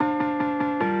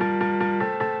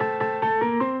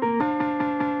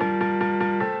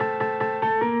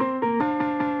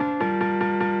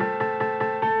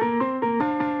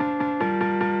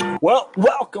Well,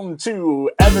 welcome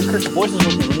to Advent Christian Voices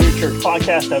with the Renewed Church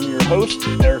Podcast. I'm your host,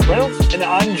 Eric Reynolds, and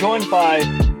I'm joined by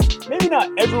maybe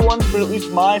not everyone's, but at least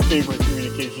my favorite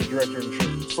communications director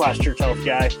and slash church health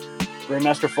guy,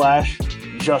 Grandmaster Flash,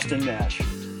 Justin Nash.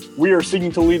 We are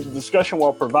seeking to lead the discussion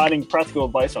while providing practical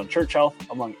advice on church health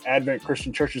among Advent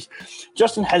Christian churches.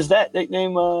 Justin, has that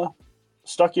nickname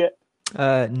stuck yet?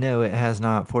 No, it has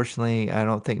not. Fortunately, I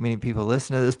don't think many people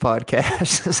listen to this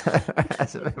podcast, so it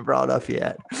hasn't been brought up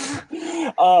yet.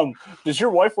 Does your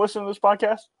wife listen to this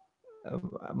podcast?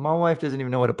 My wife doesn't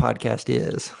even know what a podcast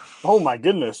is. Oh my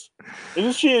goodness!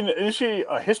 Isn't she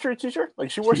a history teacher? Like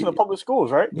she works in the public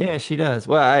schools, right? Yeah, she does.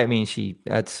 Well, I mean,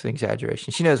 that's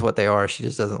exaggeration. She knows what they are. She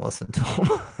just doesn't listen to them.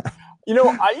 You know,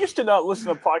 I used to not listen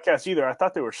to podcasts either. I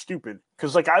thought they were stupid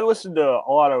because, like, I listened to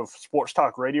a lot of sports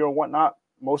talk radio and whatnot,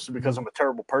 mostly because I'm a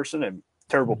terrible person and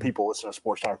terrible people listen to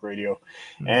sports talk radio.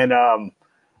 And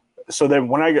so then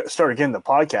when I started getting the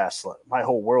podcast, my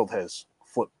whole world has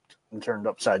flipped and turned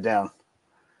upside down.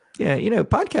 Yeah, you know,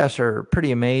 podcasts are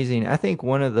pretty amazing. I think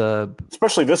one of the...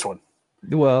 Especially this one.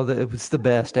 Well, it's the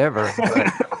best ever.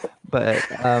 But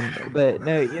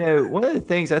no, you know, one of the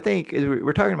things I think is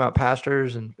we're talking about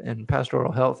pastors and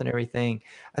pastoral health and everything.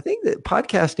 I think that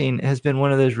podcasting has been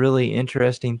one of those really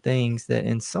interesting things that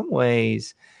in some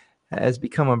ways has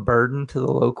become a burden to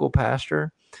the local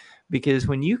pastor, because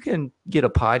when you can get a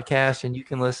podcast and you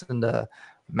can listen to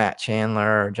Matt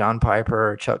Chandler or John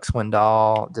Piper or Chuck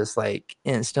Swindoll just like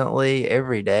instantly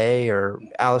every day, or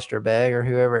Alistair Begg or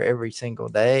whoever every single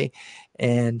day.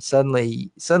 And suddenly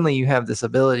you have this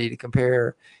ability to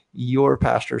compare your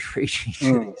pastor's preaching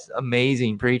to these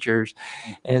amazing preachers.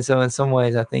 And so in some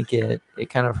ways, I think it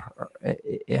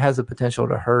has the potential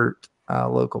to hurt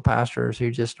local pastors who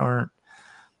just aren't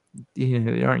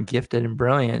gifted and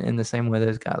brilliant in the same way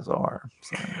those guys are.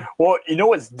 So. Well, you know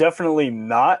what's definitely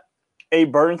not a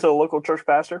burden to the local church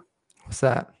pastor? What's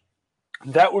that?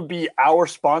 That would be our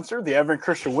sponsor, the Advent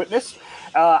Christian Witness.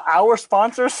 Our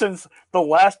sponsor since the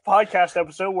last podcast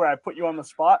episode where I put you on the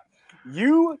spot.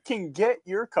 You can get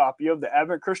your copy of the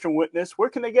Advent Christian Witness. Where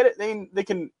can they get it? They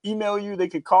can email you. They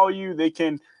can call you.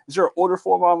 Is there an order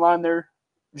form online there?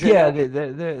 Jim? Yeah,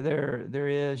 there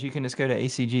is. You can just go to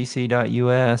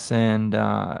acgc.us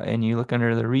and you look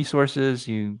under the resources.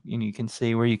 You can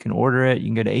see where you can order it. You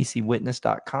can go to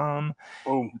acwitness.com.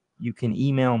 Boom. You can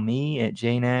email me at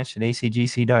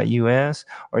jnash@acgc.us,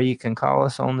 or you can call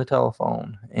us on the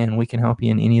telephone, and we can help you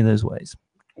in any of those ways.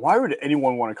 Why would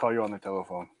anyone want to call you on the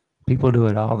telephone? People do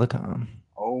it all the time.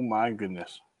 Oh, my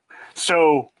goodness.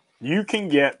 So you can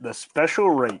get the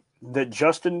special rate that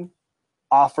Justin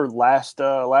offered last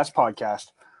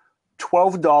podcast,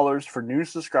 $12 for new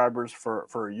subscribers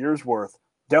for a year's worth.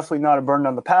 Definitely not a burden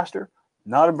on the pastor,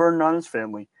 not a burden on his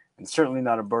family, and certainly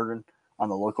not a burden on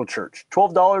the local church.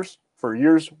 $12 for a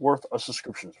year's worth of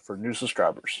subscriptions for new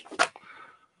subscribers.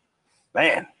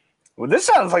 Man, well, this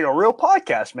sounds like a real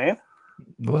podcast, man.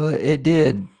 Well, it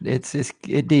did. It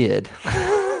did.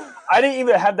 I didn't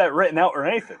even have that written out or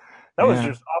anything. That was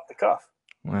just off the cuff.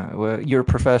 Well, you're a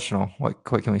professional. What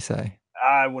can we say?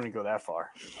 I wouldn't go that far.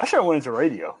 I should have went into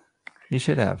radio. You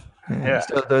should have. Yeah.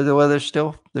 There's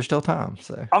still time.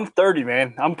 So I'm 30,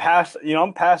 man. I'm past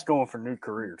going for new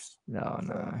careers. No.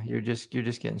 You're just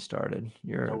getting started.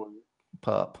 You're a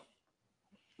pup.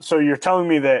 So you're telling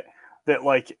me that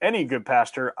like any good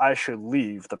pastor, I should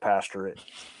leave the pastorate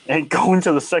and go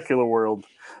into the secular world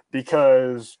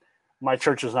because my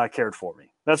church is not cared for me.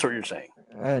 That's what you're saying.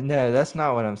 No, that's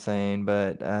not what I'm saying,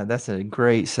 but that's a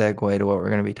great segue to what we're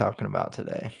going to be talking about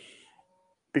today.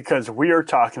 Because we are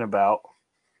talking about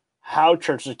how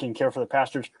churches can care for the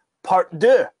pastors, part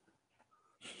deux.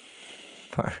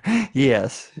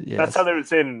 Yes. That's how they would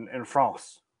say it in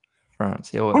France.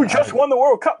 France, yeah. Well, who just won the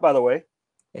World Cup, by the way.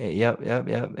 Yep.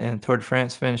 And Tour de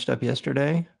France finished up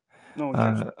yesterday. No.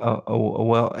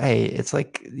 Well, hey, it's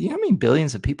like, you know how many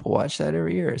billions of people watch that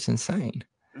every year? It's insane.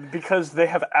 Because they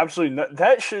have absolutely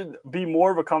that should be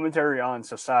more of a commentary on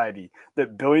society,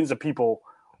 that billions of people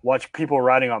watch people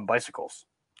riding on bicycles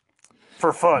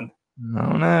for fun. I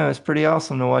don't know. It's pretty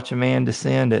awesome to watch a man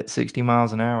descend at 60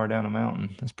 miles an hour down a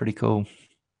mountain. That's pretty cool.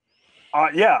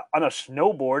 Yeah, on a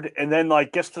snowboard, and then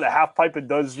like gets to the half pipe and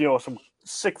does some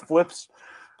sick flips.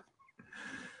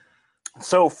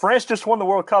 So France just won the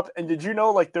World Cup, and did you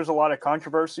know like there's a lot of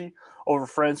controversy over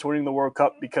France winning the World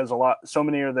Cup because so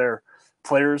many of their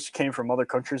players came from other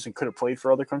countries and could have played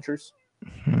for other countries?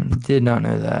 Did not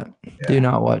know that. Yeah. Do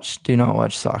not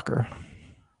watch soccer.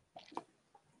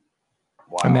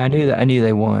 Wow. I mean, I knew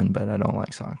they won, but I don't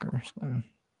like soccer. So.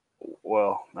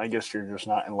 Well, I guess you're just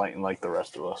not enlightened like the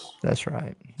rest of us. That's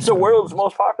right. It's the world's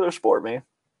most popular sport, man.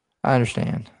 I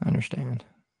understand. I understand.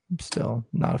 I'm still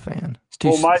not a fan.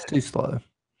 Well, It's too slow.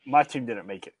 my team didn't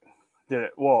make it. Did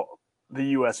it? Well, the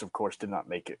U.S. of course did not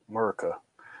make it, America,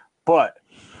 but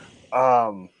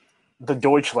the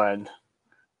Deutschland,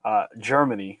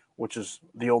 Germany, which is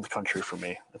the old country for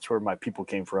me. That's where my people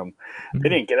came from. They Mm.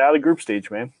 didn't get out of the group stage,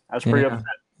 man. I was pretty Yeah. upset.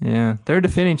 Yeah. They're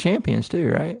defending champions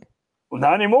too, right? Well,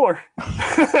 not anymore.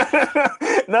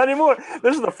 Not anymore.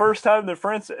 This is the first time that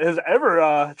France has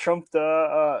ever trumped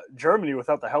Germany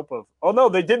without the help of. Oh no,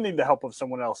 they did need the help of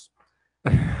someone else.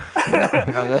 Yeah,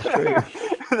 yeah, that's true.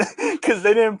 Because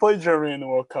they didn't play Germany in the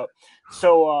World Cup.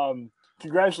 So,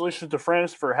 congratulations to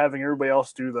France for having everybody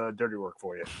else do the dirty work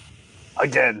for you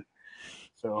again.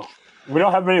 So, we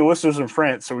don't have many listeners in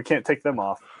France, so we can't take them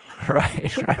off.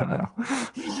 Right. Right.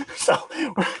 So,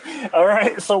 all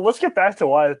right. So, let's get back to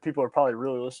why people are probably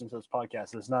really listening to this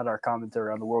podcast. It's not our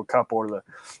commentary on the World Cup or the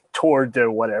Tour de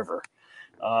whatever.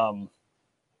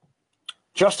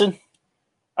 Justin,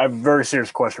 I have a very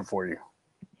serious question for you.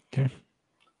 Okay.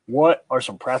 What are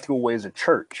some practical ways a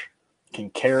church can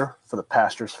care for the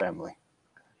pastor's family?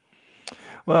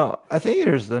 Well, I think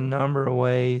there's a number of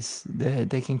ways that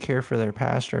they can care for their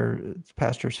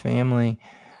pastor's family.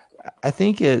 I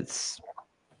think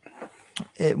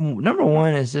number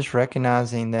one is just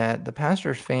recognizing that the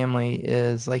pastor's family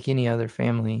is like any other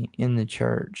family in the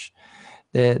church,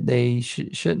 that they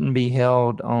shouldn't be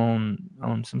held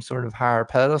on some sort of higher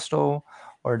pedestal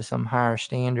or to some higher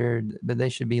standard, but they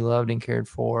should be loved and cared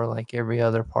for like every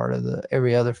other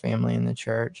family in the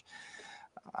church.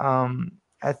 Um,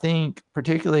 I think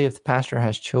particularly if the pastor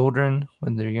has children,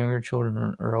 whether they're younger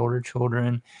children or older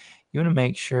children, you want to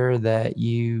make sure that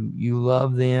you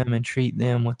love them and treat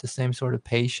them with the same sort of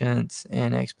patience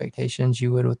and expectations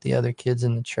you would with the other kids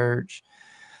in the church.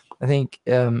 I think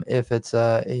if it's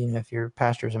if your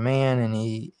pastor's a man and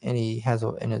he has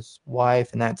and his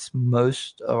wife, and that's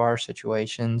most of our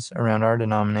situations around our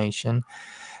denomination,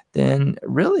 then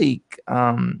really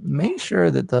make sure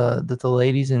that the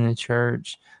ladies in the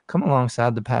church come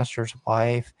alongside the pastor's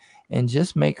wife and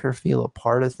just make her feel a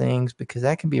part of things, because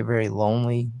that can be a very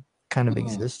lonely kind of Mm-hmm.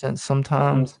 existence Mm-hmm.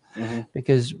 sometimes, Mm-hmm.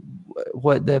 because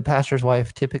what the pastor's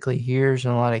wife typically hears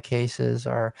in a lot of cases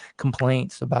are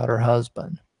complaints about her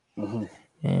husband Mm-hmm.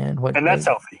 and what And that's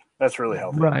healthy. That's really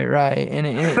healthy. right, right. And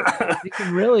it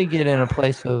can really get in a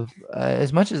place of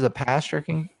as much as a pastor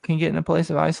can get in a place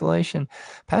of isolation,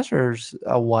 pastors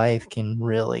a wife can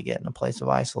really get in a place of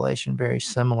isolation very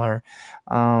similar.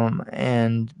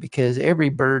 And because every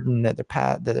burden that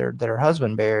that her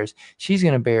husband bears, she's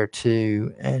going to bear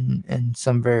too, in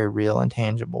some very real and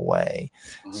tangible way.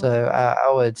 Mm-hmm. So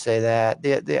I would say that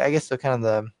I guess the kind of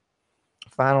the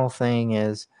final thing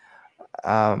is,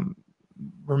 um,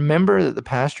 remember that the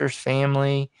pastor's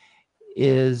family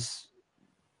is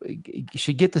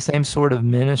should get the same sort of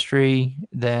ministry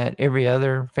that every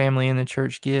other family in the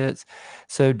church gets.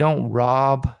 So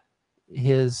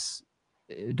his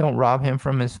don't rob him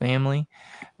from his family,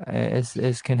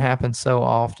 as can happen so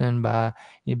often. By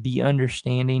be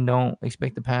understanding. Don't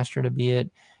expect the pastor to be at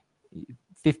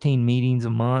 15 meetings a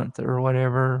month or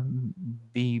whatever.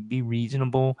 Be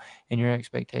reasonable in your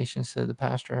expectations, so the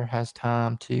pastor has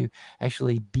time to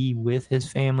actually be with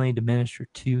his family, to minister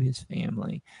to his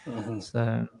family. Mm-hmm.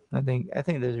 So I think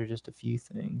those are just a few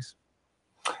things.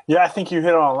 Yeah, I think you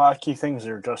hit on a lot of key things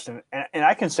there, Justin. And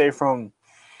I can say from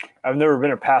I've never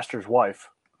been a pastor's wife,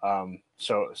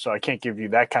 so I can't give you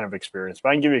that kind of experience. But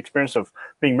I can give you experience of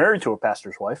being married to a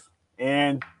pastor's wife,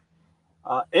 and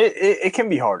it can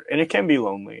be hard and it can be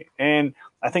lonely. And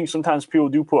I think sometimes people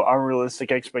do put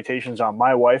unrealistic expectations on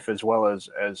my wife as well as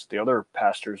the other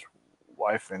pastor's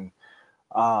wife, and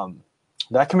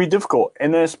that can be difficult.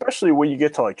 And then especially when you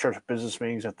get to like church business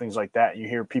meetings and things like that, you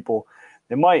hear people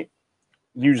they might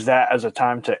use that as a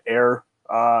time to air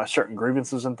certain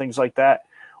grievances and things like that,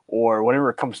 or whenever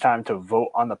it comes time to vote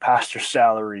on the pastor's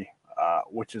salary,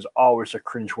 which is always a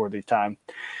cringeworthy time.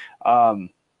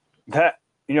 That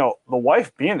the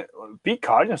wife be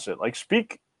cognizant, like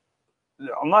speak.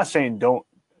 I'm not saying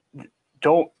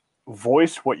don't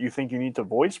voice what you think you need to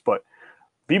voice, but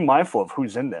be mindful of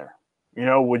who's in there.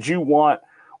 Would you want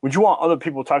other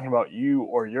people talking about you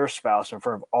or your spouse in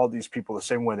front of all these people the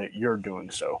same way that you're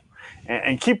doing so?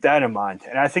 And keep that in mind.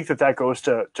 And I think that goes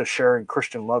to sharing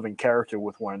Christian love and character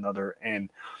with one another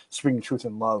and speaking truth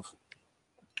in love.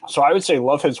 So I would say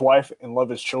love his wife and love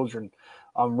his children.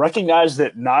 Recognize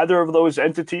that neither of those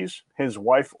entities, his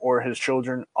wife or his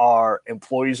children, are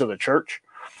employees of the church.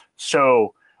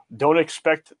 So don't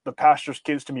expect the pastor's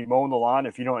kids to be mowing the lawn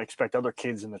if you don't expect other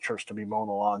kids in the church to be mowing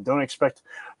the lawn. Don't expect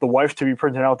the wife to be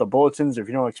printing out the bulletins if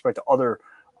you don't expect other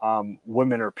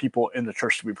women or people in the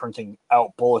church to be printing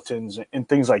out bulletins and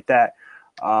things like that.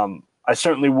 I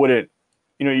certainly wouldn't.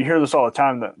 You hear this all the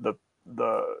time that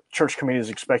the church committees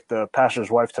expect the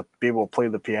pastor's wife to be able to play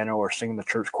the piano or sing in the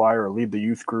church choir or lead the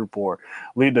youth group or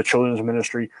lead the children's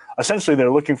ministry. Essentially,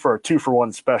 they're looking for a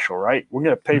 2-for-1 special, right? We're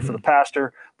going to pay for the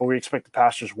pastor, but we expect the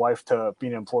pastor's wife to be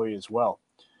an employee as well.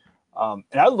 And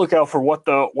I look out for what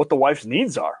the wife's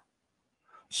needs are.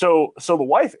 So the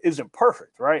wife isn't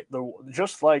perfect, right?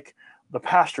 Just like the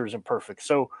pastor isn't perfect.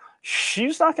 So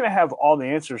she's not going to have all the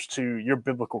answers to your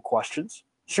biblical questions.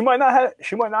 She might not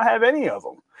have any of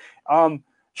them.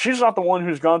 She's not the one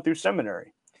who's gone through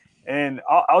seminary. And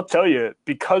I'll tell you,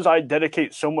 because I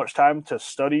dedicate so much time to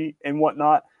study and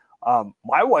whatnot,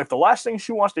 my wife, the last thing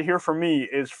she wants to hear from me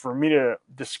is for me to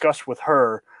discuss with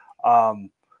her,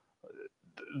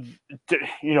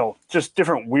 just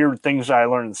different weird things I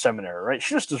learned in seminary, right?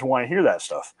 She just doesn't want to hear that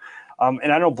stuff.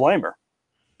 And I don't blame her.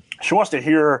 She wants to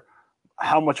hear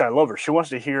how much I love her. She wants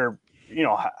to hear,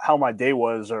 how my day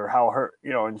was or how her,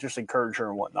 and just encourage her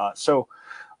and whatnot. So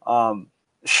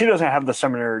she doesn't have the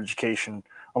seminary education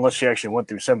unless she actually went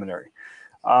through seminary.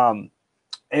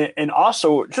 And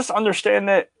also just understand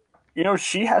that,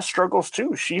 she has struggles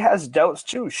too. She has doubts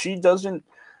too. She doesn't,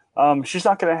 she's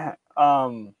not going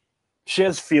to, she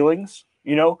has feelings,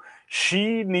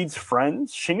 she needs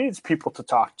friends. She needs people to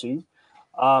talk to.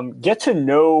 Get to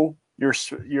know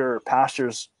your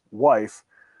pastor's wife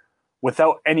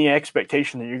without any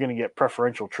expectation that you're going to get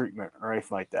preferential treatment or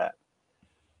anything like that.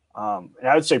 And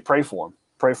I would say pray for him.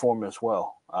 Pray for him as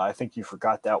well. I think you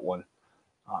forgot that one.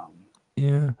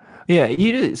 Yeah.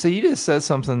 You just said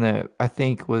something that I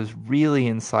think was really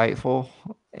insightful.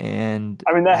 And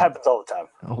I mean, that happens all the time.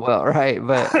 Well, right.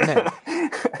 But no,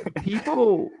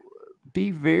 people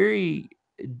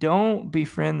don't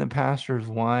befriend the pastor's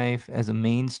wife as a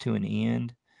means to an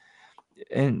end.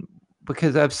 And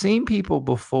because I've seen people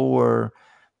before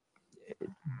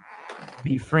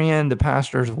befriend the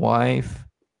pastor's wife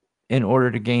in order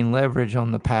to gain leverage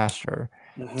on the pastor,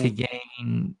 to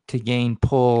gain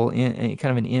pull, in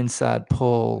kind of an inside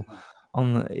pull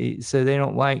so they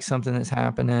don't like something that's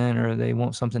happening, or they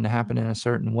want something to happen in a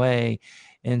certain way,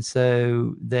 and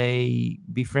so they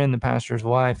befriend the pastor's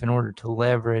wife in order to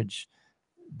leverage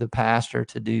the pastor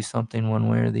to do something one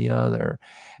way or the other.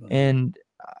 And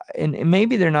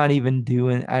maybe they're not even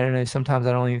doing, I don't know, sometimes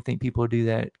I don't even think people do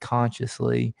that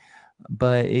consciously,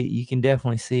 but you can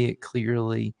definitely see it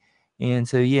clearly. And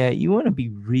so, you want to be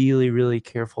really, really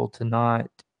careful to not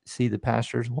see the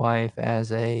pastor's wife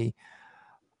as a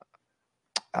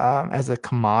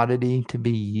commodity to be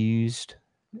used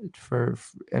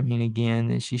I mean,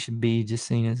 again, she should be just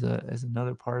seen as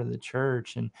another part of the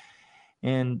church,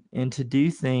 and to do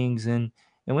things, and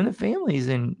when the family's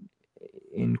in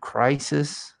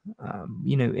crisis,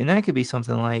 and that could be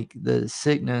something like the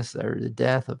sickness or the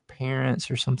death of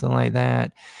parents or something like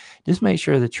that. Just make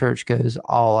sure the church goes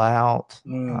all out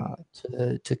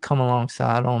to come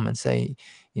alongside them and say,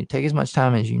 take as much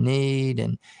time as you need,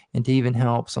 and to even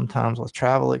help sometimes with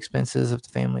travel expenses if the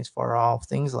family's far off,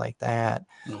 things like that.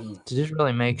 To just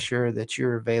really make sure that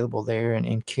you're available there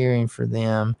and caring for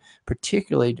them,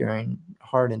 particularly during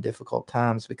hard and difficult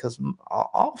times, because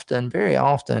very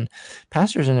often,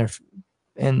 pastors and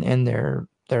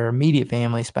their immediate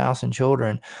family, spouse and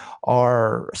children,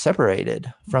 are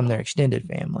separated from their extended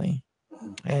family.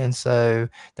 And so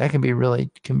that can be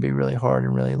really hard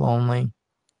and really lonely.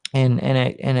 And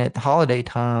at holiday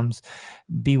times,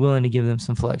 be willing to give them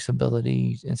some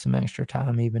flexibility and some extra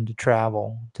time even to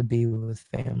travel, to be with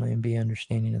family, and be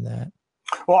understanding of that.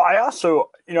 Well, I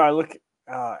also, I look,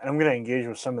 and I'm going to engage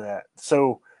with some of that.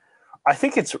 So I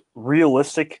think it's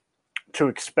realistic to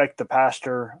expect the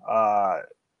pastor,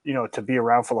 to be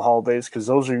around for the holidays, because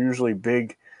those are usually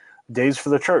big days for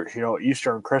the church,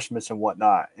 Easter and Christmas and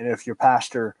whatnot. And if your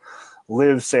pastor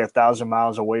lives, say, 1,000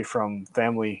 miles away from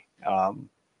family, then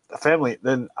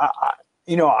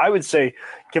I would say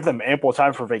give them ample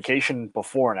time for vacation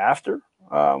before and after,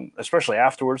 especially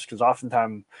afterwards, because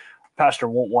oftentimes pastor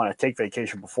won't want to take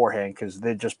vacation beforehand because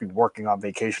they'd just be working on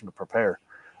vacation to prepare.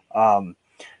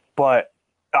 But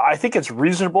I think it's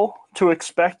reasonable to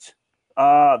expect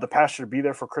the pastor to be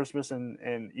there for Christmas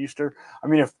and Easter. I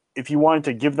mean, if you wanted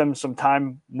to give them some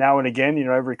time now and again,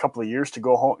 every couple of years to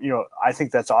go home, I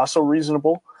think that's also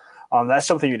reasonable. That's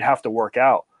something you'd have to work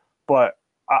out. But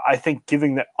I think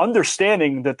giving the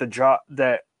understanding that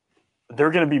that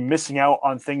they're going to be missing out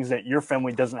on things that your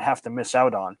family doesn't have to miss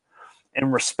out on,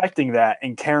 and respecting that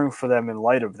and caring for them in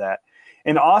light of that.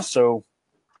 And also,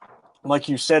 like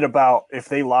you said about if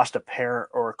they lost a parent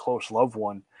or a close loved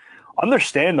one,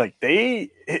 understand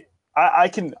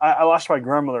I lost my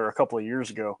grandmother a couple of years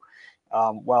ago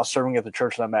while serving at the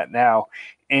church that I'm at now,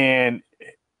 and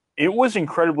it was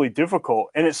incredibly difficult,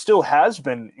 and it still has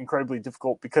been incredibly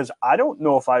difficult because I don't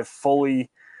know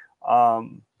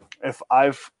um, if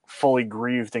I've fully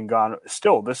grieved and gone.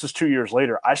 Still, this is 2 years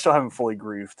later. I still haven't fully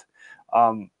grieved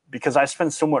because I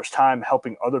spend so much time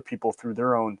helping other people through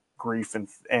their own grief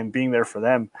and being there for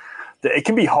them that it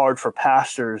can be hard for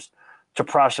pastors to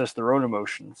process their own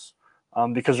emotions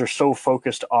because they're so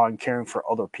focused on caring for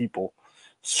other people.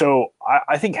 So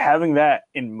I think having that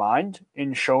in mind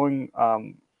in showing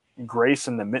grace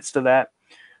in the midst of that.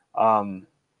 Um,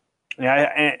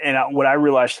 what I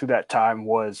realized through that time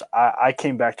was I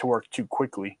came back to work too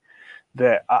quickly.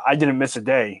 That I didn't miss a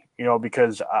day,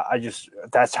 because I just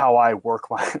that's how I work.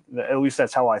 At least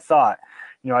that's how I thought.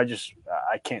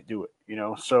 I can't do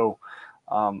it. So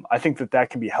I think that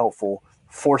can be helpful,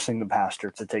 forcing the pastor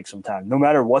to take some time, no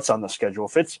matter what's on the schedule.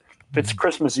 If it's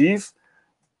Christmas Eve,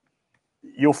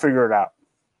 you'll figure it out.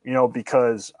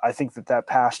 Because I think that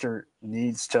pastor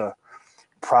needs to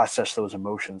process those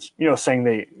emotions. Saying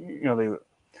they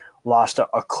lost a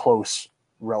close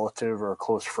relative or a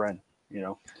close friend.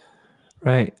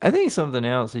 Right. I think something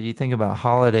else, as you think about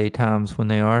holiday times when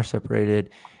they are separated,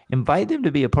 invite them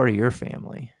to be a part of your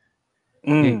family.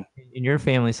 In, Mm. in your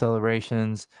family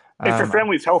celebrations. If your Um,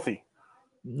 family's healthy.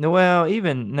 no, well,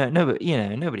 even no, but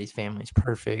nobody's family is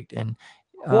perfect, and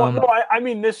Well, no, um, I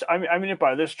mean this. I mean it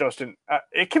by this, Justin.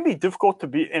 It can be difficult to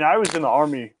be, and I was in the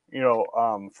army,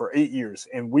 for 8 years,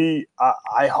 and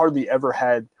I hardly ever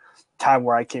had time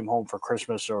where I came home for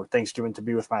Christmas or Thanksgiving to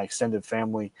be with my extended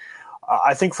family.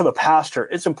 I think for the pastor,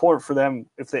 it's important for them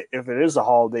if it is the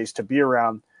holidays to be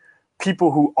around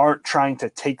people who aren't trying to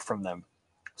take from them.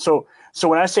 So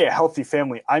when I say a healthy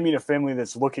family, I mean a family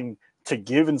that's looking to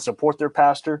give and support their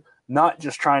pastor, not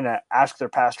just trying to ask their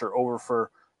pastor over for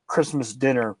Christmas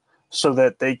dinner so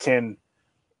that they can,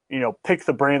 pick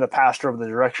the brain of the pastor of the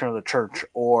direction of the church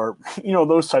or,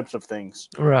 those types of things,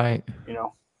 right, you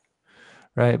know.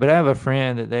 right. But I have a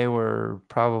friend that they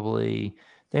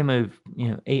moved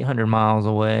 800 miles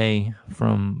away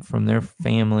from their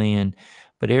family, and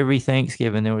but every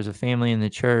Thanksgiving there was a family in the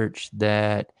church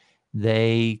that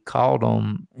they called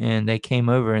them and they came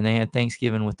over and they had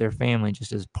Thanksgiving with their family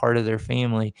just as part of their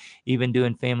family, even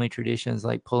doing family traditions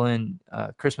like pulling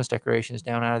Christmas decorations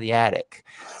down out of the attic.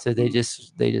 So they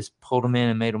just pulled them in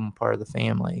and made them a part of the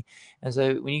family. And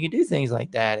so when you can do things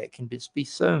like that, it can just be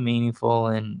so meaningful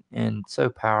and so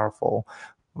powerful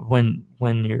when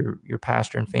your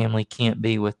pastor and family can't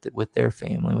be with their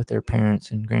family, with their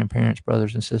parents and grandparents,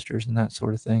 brothers and sisters, and that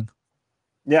sort of thing.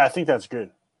 Yeah, I think that's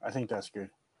good. I think that's good.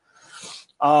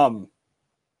 Um,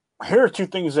 Here are two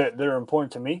things that are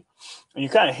important to me. And you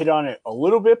kind of hit on it a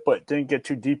little bit, but didn't get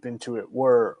too deep into it.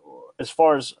 Were as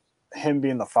far as him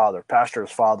being the father,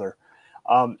 pastor's father,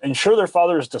 ensure their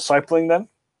father is discipling them.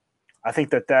 I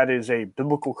think that is a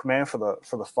biblical command for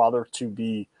the father to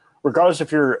be, regardless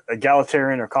if you're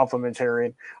egalitarian or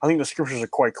complementarian. I think the scriptures are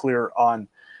quite clear on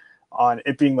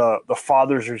it being the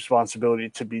father's responsibility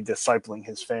to be discipling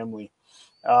his family.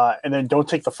 And then don't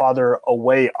take the father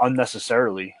away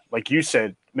unnecessarily. Like you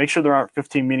said, make sure there aren't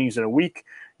 15 meetings in a week.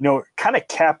 Kind of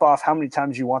cap off how many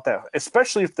times you want that.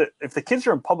 Especially if the kids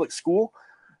are in public school,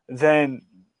 then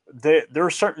there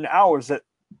are certain hours that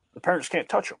the parents can't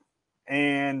touch them,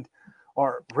 and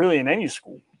or really in any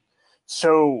school.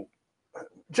 So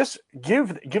just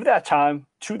give that time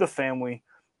to the family,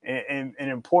 and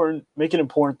important make it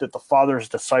important that the father is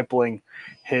discipling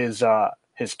his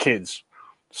kids.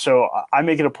 So I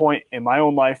make it a point in my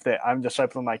own life that I'm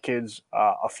discipling my kids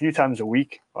a few times a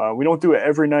week. We don't do it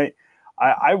every night.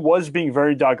 I was being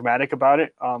very dogmatic about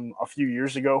it a few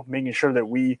years ago, making sure that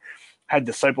we had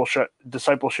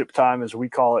discipleship time, as we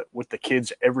call it, with the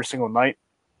kids every single night.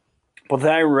 But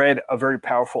then I read a very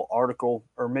powerful article,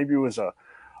 or maybe it was a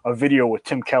video with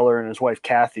Tim Keller and his wife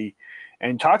Kathy,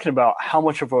 and talking about how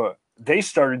much of a they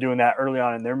started doing that early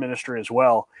on in their ministry as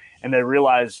well, and they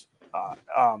realized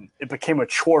it became a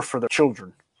chore for their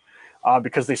children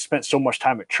because they spent so much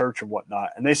time at church and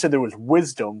whatnot. And they said there was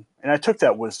wisdom, and I took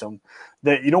that wisdom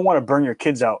that you don't want to burn your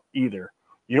kids out either.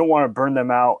 You don't want to burn them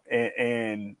out,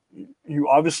 and you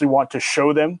obviously want to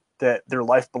show them that their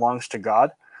life belongs to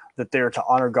God, that they are to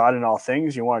honor God in all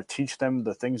things. You want to teach them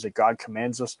the things that God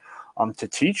commands us to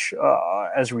teach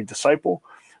as we disciple,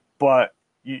 but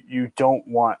you don't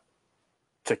want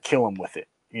to kill them with it.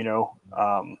 You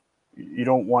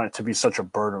don't want it to be such a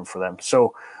burden for them.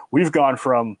 So we've gone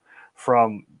from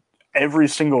every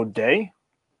single day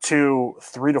to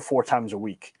 3 to 4 times a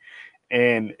week,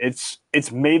 and it's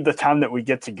made the time that we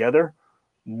get together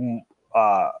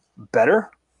better,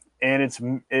 and it's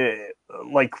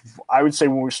like I would say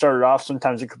when we started off,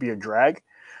 sometimes it could be a drag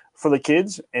for the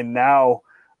kids, and now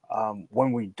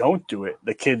when we don't do it,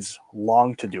 the kids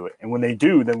long to do it, and when they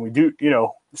do, then we do.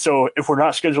 So if we're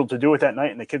not scheduled to do it that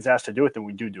night, and the kids ask to do it, then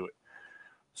we do it.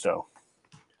 So,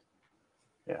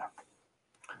 yeah.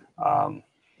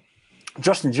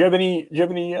 Justin, do you have any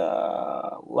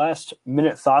last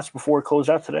minute thoughts before we close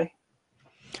out today?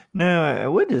 No, I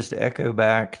would just echo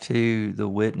back to the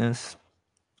witness,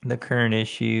 the current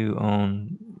issue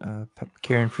on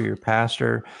caring for your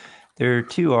pastor. There are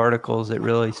 2 articles that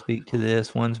really speak to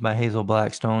this. One's by Hazel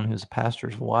Blackstone, who's a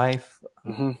pastor's wife,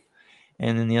 and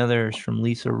then the other is from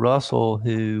Lisa Russell,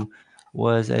 who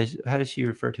was, how does she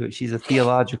refer to it? She's a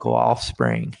theological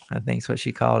offspring, I think is what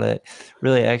she called it.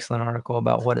 Really excellent article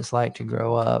about what it's like to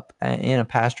grow up in a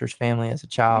pastor's family as a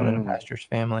child in a pastor's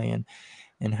family, and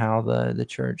how the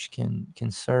church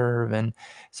can serve. And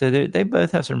so they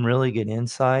both have some really good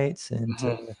insights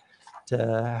into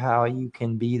to how you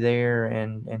can be there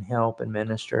and help and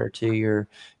minister to your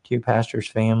pastor's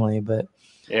family. But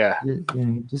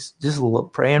just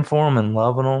praying for them and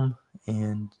loving them,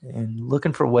 and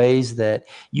looking for ways that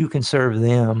you can serve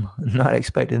them, not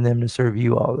expecting them to serve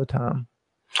you all the time.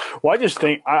 Well, I just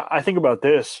think I think about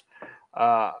this.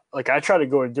 Like I try to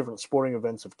go to different sporting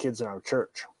events of kids in our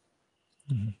church.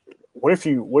 What if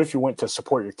you went to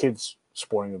support your kids'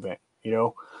 sporting event,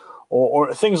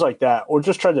 or things like that, or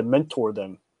just try to mentor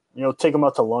them, take them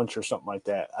out to lunch or something like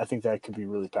that. I think that could be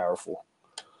really powerful.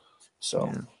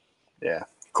 So, yeah.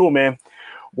 Cool, man.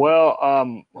 Well,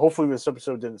 hopefully this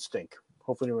episode didn't stink.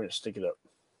 Hopefully we didn't stink it up.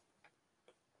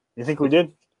 You think we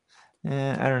did?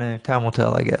 I don't know. Time will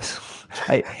tell, I guess.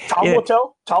 Tom will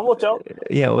tell? Tom will tell?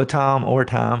 Yeah, with Tom or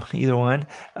Tom, either one.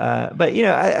 But,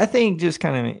 I think just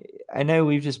kind of, I know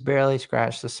we've just barely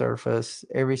scratched the surface.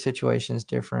 Every situation is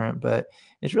different, but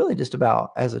it's really just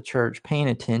about, as a church, paying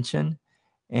attention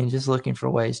and just looking for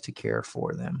ways to care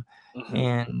for them.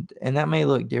 And that may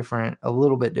look different, a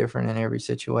little bit different in every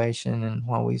situation. And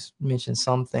while we mentioned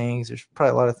some things, there's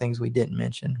probably a lot of things we didn't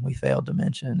mention, we failed to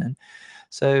mention. And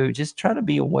so just try to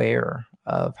be aware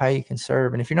of how you can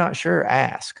serve. And if you're not sure,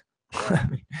 ask.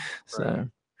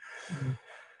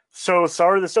 So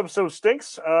sorry this episode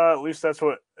stinks. At least that's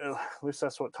what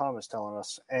Tom is telling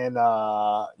us. And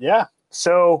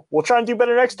so we'll try and do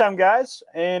better next time, guys.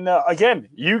 And again,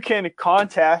 you can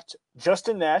contact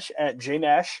Justin Nash at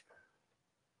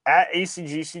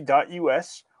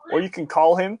jnash@acgc.us, or you can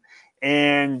call him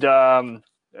and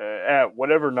at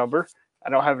whatever number. I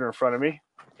don't have it in front of me.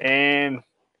 And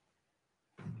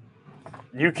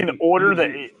you can order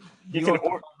you can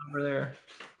order number there.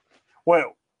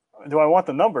 Well, do I want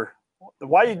the number?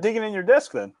 Why are you digging in your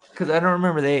desk then? Because I don't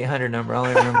remember the 800 number. I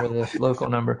only remember the local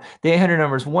number. The 800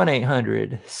 number is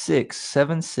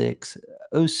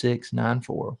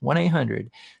 1-800-676-0694.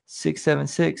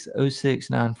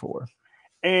 1-800-676-0694.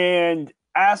 And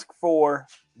ask for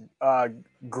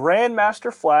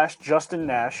Grandmaster Flash Justin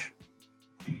Nash.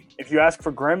 If you ask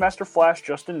for Grandmaster Flash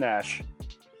Justin Nash,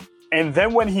 and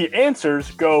then when he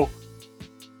answers, go,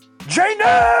 J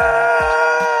Nash!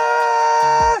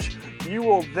 You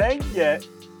will then get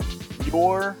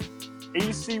your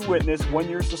AC Witness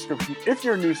 1-year subscription, if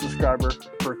you're a new subscriber,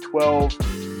 for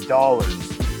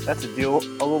 $12. That's a deal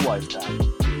of a lifetime.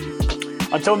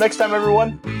 Until next time,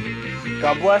 everyone,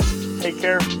 God bless. Take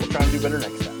care. We'll try and do better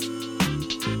next time.